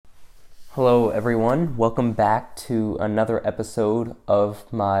Hello, everyone. Welcome back to another episode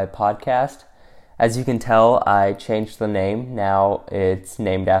of my podcast. As you can tell, I changed the name. Now it's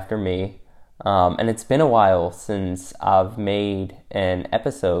named after me. And it's been a while since I've made an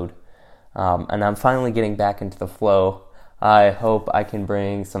episode. And I'm finally getting back into the flow. I hope I can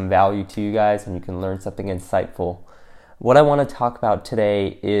bring some value to you guys and you can learn something insightful. What I want to talk about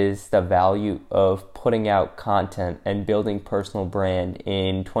today is the value of putting out content and building personal brand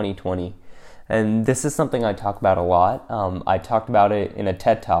in 2020. And this is something I talk about a lot. I talked about it in a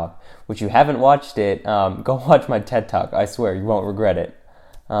TED Talk, which you haven't watched it, go watch my TED Talk. I swear, you won't regret it.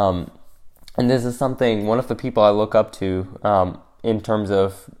 And this is something, one of the people I look up to in terms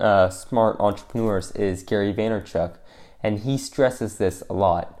of smart entrepreneurs is Gary Vaynerchuk. And he stresses this a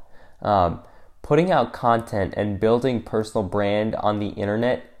lot. Putting out content and building personal brand on the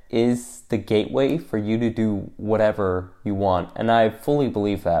internet is the gateway for you to do whatever you want. And I fully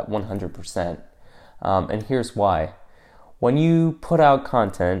believe that 100%. And here's why. When you put out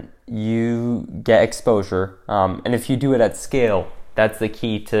content, you get exposure. And if you do it at scale, that's the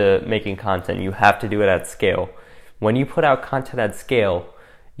key to making content. You have to do it at scale. When you put out content at scale,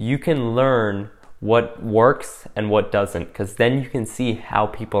 you can learn what works and what doesn't, because then you can see how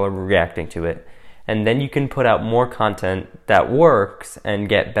people are reacting to it. And then you can put out more content that works and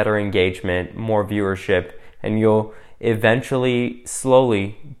get better engagement, more viewership, and you'll eventually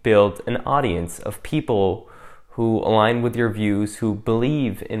slowly build an audience of people who align with your views, who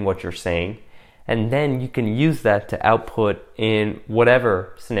believe in what you're saying. And then you can use that to output in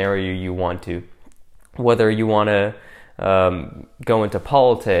whatever scenario you want to. Whether you want to go into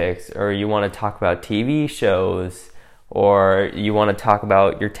politics, or you want to talk about TV shows, or you want to talk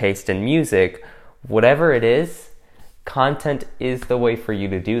about your taste in music, whatever it is, content is the way for you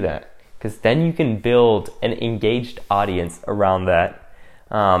to do that. Because then you can build an engaged audience around that.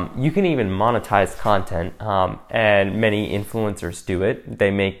 You can even monetize content, and many influencers do it.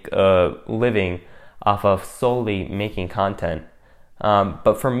 They make a living off of solely making content.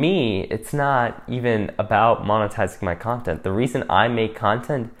 But for me, it's not even about monetizing my content. The reason I make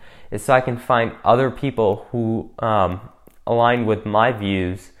content is so I can find other people who align with my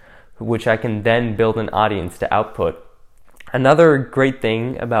views, which I can then build an audience to output. Another great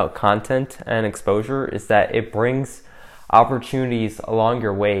thing about content and exposure is that it brings opportunities along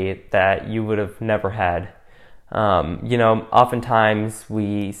your way that you would have never had. Oftentimes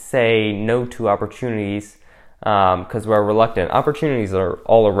we say no to opportunities because we're reluctant. Opportunities are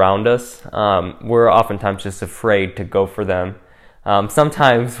all around us. We're oftentimes just afraid to go for them.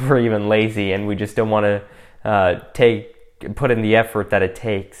 Sometimes we're even lazy and we just don't want to put in the effort that it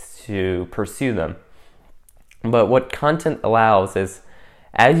takes to pursue them. But what content allows is,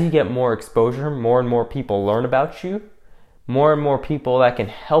 as you get more exposure, more and more people learn about you, more and more people that can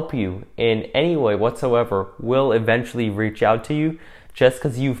help you in any way whatsoever will eventually reach out to you just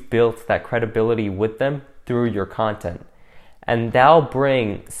because you've built that credibility with them through your content. And that'll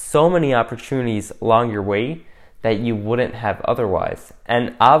bring so many opportunities along your way that you wouldn't have otherwise.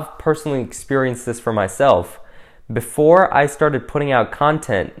 And I've personally experienced this for myself. Before I started putting out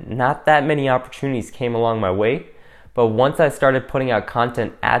content, not that many opportunities came along my way, but once I started putting out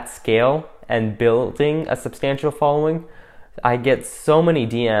content at scale and building a substantial following, I get so many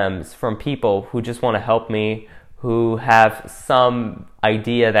DMs from people who just want to help me, who have some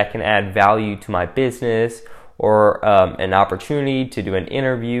idea that can add value to my business, or an opportunity to do an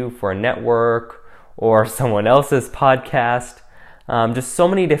interview for a network or someone else's podcast. Just so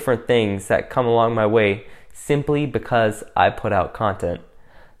many different things that come along my way simply because I put out content.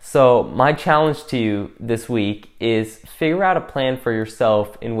 So my challenge to you this week is figure out a plan for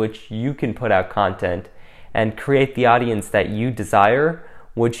yourself in which you can put out content and create the audience that you desire,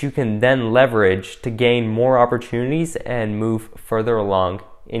 which you can then leverage to gain more opportunities and move further along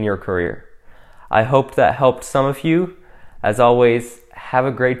in your career. I hope that helped some of you. As always, have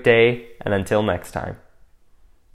a great day, and until next time.